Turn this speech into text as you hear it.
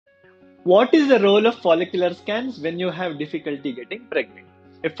What is the role of follicular scans when you have difficulty getting pregnant?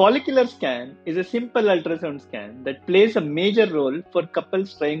 A follicular scan is a simple ultrasound scan that plays a major role for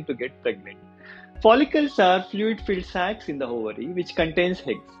couples trying to get pregnant. Follicles are fluid-filled sacs in the ovary which contains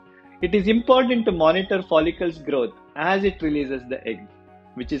eggs. It is important to monitor follicles' growth as it releases the egg,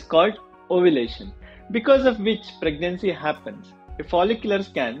 which is called ovulation, because of which pregnancy happens. A follicular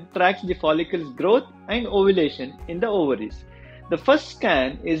scan tracks the follicle's growth and ovulation in the ovaries. The first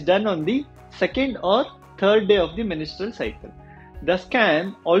scan is done on the second or third day of the menstrual cycle. The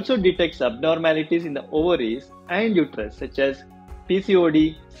scan also detects abnormalities in the ovaries and uterus such as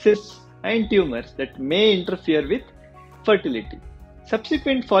PCOD, cysts, and tumors that may interfere with fertility.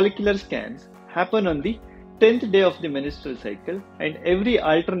 Subsequent follicular scans happen on the 10th day of the menstrual cycle and every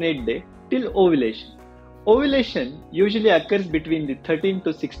alternate day till ovulation. Ovulation usually occurs between the 13th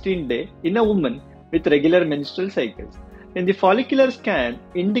to 16th day in a woman with regular menstrual cycles. When the follicular scan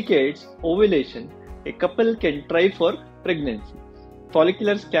indicates ovulation, a couple can try for pregnancy.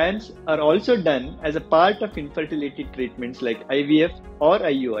 Follicular scans are also done as a part of infertility treatments like IVF or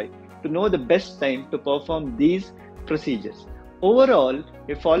IUI to know the best time to perform these procedures. Overall,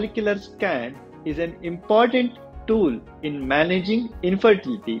 a follicular scan is an important tool in managing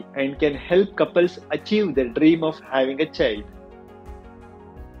infertility and can help couples achieve their dream of having a child.